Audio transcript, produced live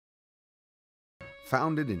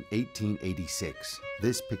Founded in 1886,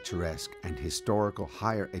 this picturesque and historical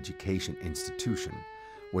higher education institution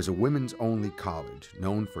was a women's-only college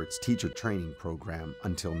known for its teacher training program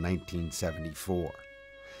until 1974.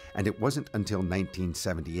 And it wasn't until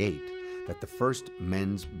 1978 that the first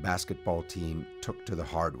men's basketball team took to the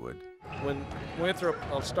hardwood. When Winthrop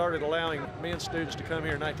started allowing men's students to come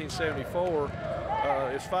here in 1974,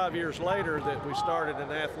 it's 5 years later that we started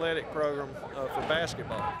an athletic program for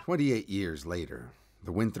basketball. 28 years later,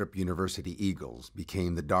 the Winthrop University Eagles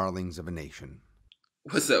became the darlings of a nation.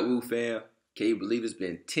 What's up, Woo fam? Can you believe it's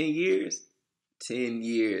been 10 years? 10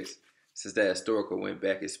 years since that historical went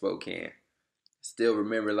back in Spokane. Still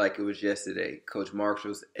remember like it was yesterday. Coach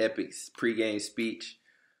Marshall's epic pregame speech.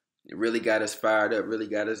 It really got us fired up, really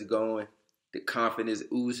got us going. The confidence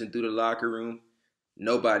oozing through the locker room.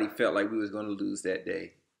 Nobody felt like we was going to lose that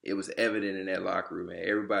day. It was evident in that locker room, man.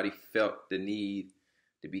 Everybody felt the need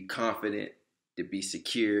to be confident, to be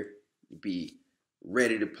secure, to be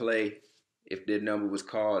ready to play if their number was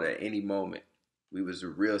called at any moment. We was a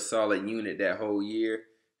real solid unit that whole year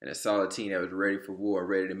and a solid team that was ready for war,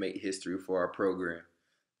 ready to make history for our program.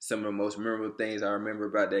 Some of the most memorable things I remember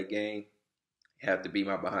about that game have to be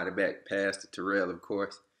my behind-the-back pass to Terrell, of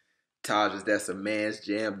course. Taj's, that's a man's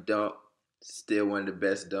jam dunk. Still one of the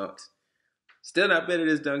best dunks. Still not better than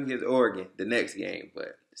this dunk against Oregon the next game,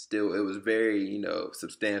 but still it was very,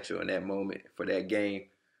 substantial in that moment for that game.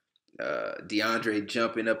 DeAndre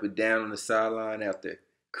jumping up and down on the sideline after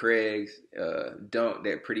Gregg's dunk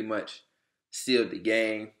that pretty much sealed the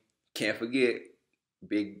game. Can't forget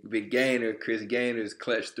big Gainer, Chris Gainer's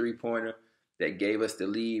clutch three-pointer that gave us the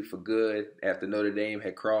lead for good after Notre Dame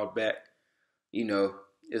had crawled back.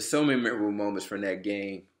 There's so many memorable moments from that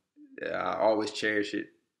game. I always cherish it.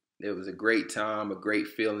 It was a great time, a great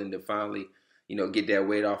feeling to finally, get that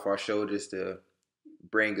weight off our shoulders to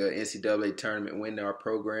bring an NCAA tournament win to our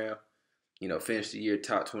program. Finish the year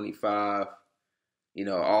top 25.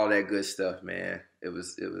 All that good stuff, man. It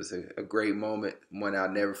was a great moment, one I'll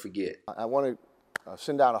never forget. I want to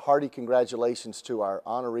send out a hearty congratulations to our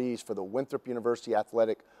honorees for the Winthrop University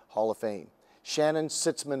Athletic Hall of Fame. Shannon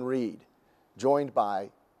Sitzman-Reed, joined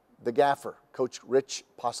by the gaffer, Coach Rich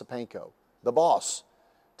Posapenko, the boss,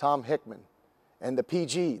 Tom Hickman, and the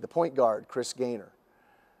PG, the point guard, Chris Gainer.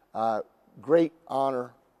 Great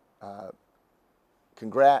honor.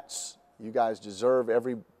 Congrats. You guys deserve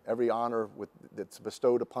every honor that's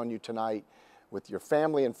bestowed upon you tonight. With your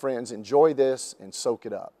family and friends, enjoy this and soak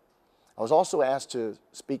it up. I was also asked to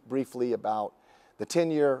speak briefly about the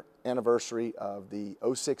 10-year anniversary of the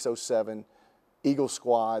 06-07 Eagle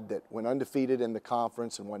squad that went undefeated in the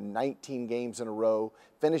conference and won 19 games in a row,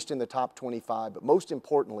 finished in the top 25, but most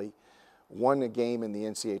importantly, won a game in the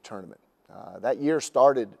NCAA tournament. That year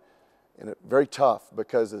started very tough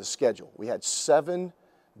because of the schedule. We had 7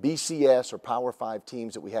 BCS or Power 5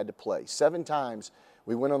 teams that we had to play. 7 times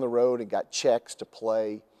we went on the road and got checks to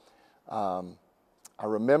play. I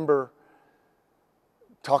remember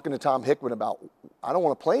talking to Tom Hickman about, I don't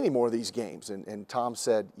want to play any more of these games. And Tom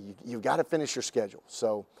said, you've got to finish your schedule.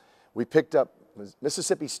 So we picked up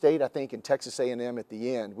Mississippi State, I think, and Texas A&M at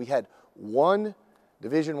the end. We had one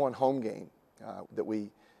Division I home game that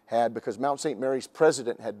we had because Mount St. Mary's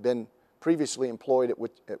president had been previously employed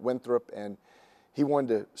at Winthrop, and he wanted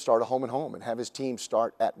to start a home and home and have his team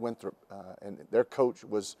start at Winthrop. And their coach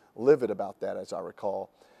was livid about that, as I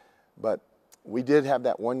recall. But we did have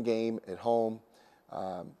that one game at home.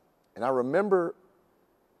 And I remember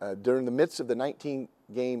during the midst of the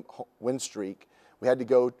 19-game win streak, we had to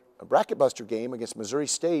go a bracket buster game against Missouri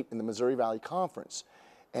State in the Missouri Valley Conference.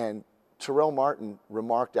 And Terrell Martin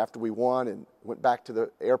remarked after we won and went back to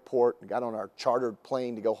the airport and got on our chartered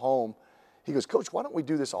plane to go home, he goes, Coach, why don't we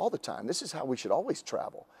do this all the time? This is how we should always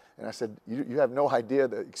travel. And I said, you have no idea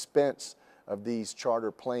the expense of these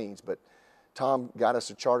charter planes. But Tom got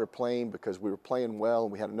us a charter plane because we were playing well,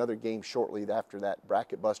 and we had another game shortly after that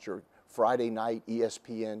bracket buster Friday night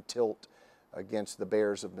ESPN tilt against the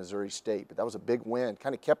Bears of Missouri State. But that was a big win,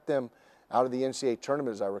 kind of kept them out of the NCAA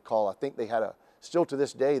tournament, as I recall. I think they had still to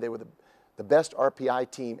this day, they were the best RPI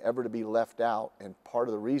team ever to be left out, and part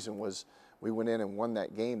of the reason was we went in and won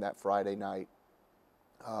that game that Friday night.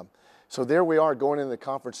 So there we are going into the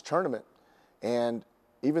conference tournament, and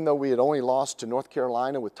even though we had only lost to North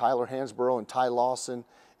Carolina with Tyler Hansborough and Ty Lawson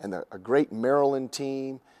and a great Maryland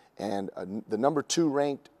team and the number 2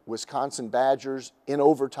 ranked Wisconsin Badgers in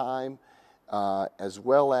overtime, as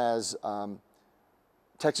well as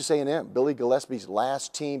Texas A&M, Billy Gillespie's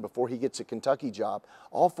last team before he gets a Kentucky job.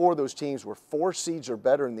 All 4 of those teams were 4 seeds or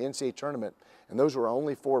better in the NCAA tournament, and those were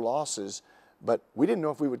only 4 losses. But we didn't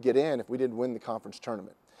know if we would get in if we didn't win the conference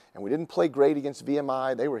tournament. And we didn't play great against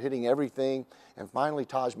VMI. They were hitting everything. And finally,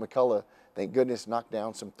 Taj McCullough, thank goodness, knocked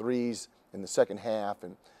down some threes in the second half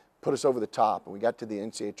and put us over the top, and we got to the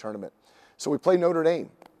NCAA tournament. So we played Notre Dame.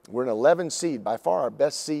 We're an 11 seed, by far our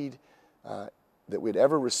best seed that we'd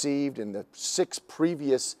ever received in the 6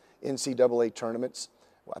 previous NCAA tournaments.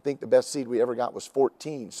 I think the best seed we ever got was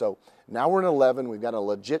 14. So now we're an 11. We've got a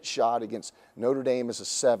legit shot against Notre Dame as a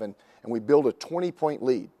 7, and we build a 20-point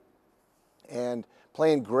lead. And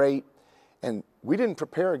playing great. And we didn't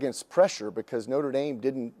prepare against pressure because Notre Dame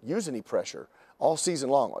didn't use any pressure all season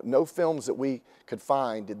long. No films that we could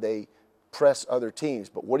find did they press other teams.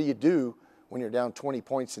 But what do you do when you're down 20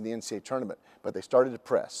 points in the NCAA tournament? But they started to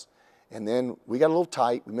press. And then we got a little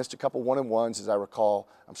tight. We missed a couple one-and-ones, as I recall.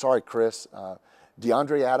 I'm sorry, Chris.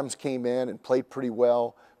 DeAndre Adams came in and played pretty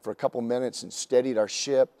well for a couple minutes and steadied our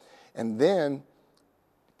ship. And then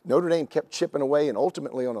Notre Dame kept chipping away, and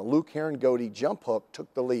ultimately on a Luke Herringody jump hook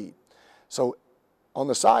took the lead. So on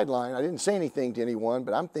the sideline, I didn't say anything to anyone,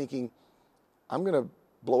 but I'm thinking I'm going to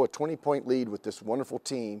blow a 20-point lead with this wonderful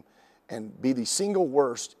team and be the single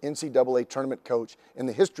worst NCAA tournament coach in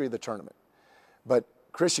the history of the tournament. But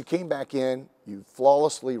Chris, you came back in, you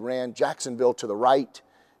flawlessly ran Jacksonville to the right,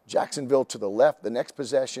 Jacksonville to the left. The next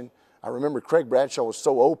possession, I remember Craig Bradshaw was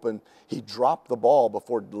so open, he dropped the ball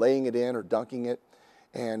before laying it in or dunking it.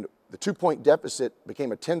 And the 2-point deficit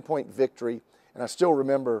became a 10-point victory. And I still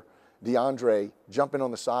remember DeAndre jumping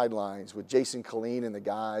on the sidelines with Jason Colleen and the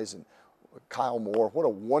guys and Kyle Moore. What a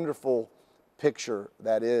wonderful picture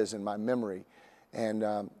that is in my memory.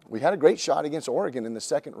 And we had a great shot against Oregon in the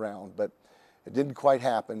second round, but it didn't quite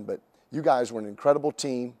happen. But you guys were an incredible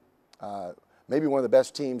team, maybe one of the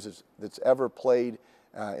best teams that's ever played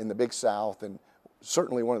in the Big South, and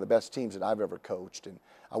certainly one of the best teams that I've ever coached. And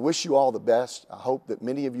I wish you all the best. I hope that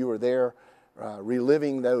many of you are there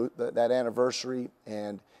reliving that anniversary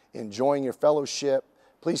and enjoying your fellowship.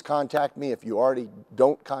 Please contact me if you already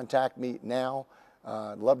don't contact me now.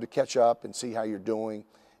 I'd love to catch up and see how you're doing.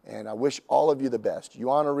 And I wish all of you the best. You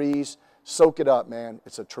honorees, soak it up, man.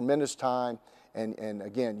 It's a tremendous time. And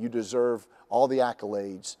again, you deserve all the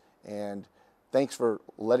accolades. And thanks for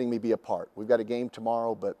letting me be a part. We've got a game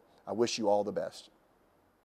tomorrow, but I wish you all the best.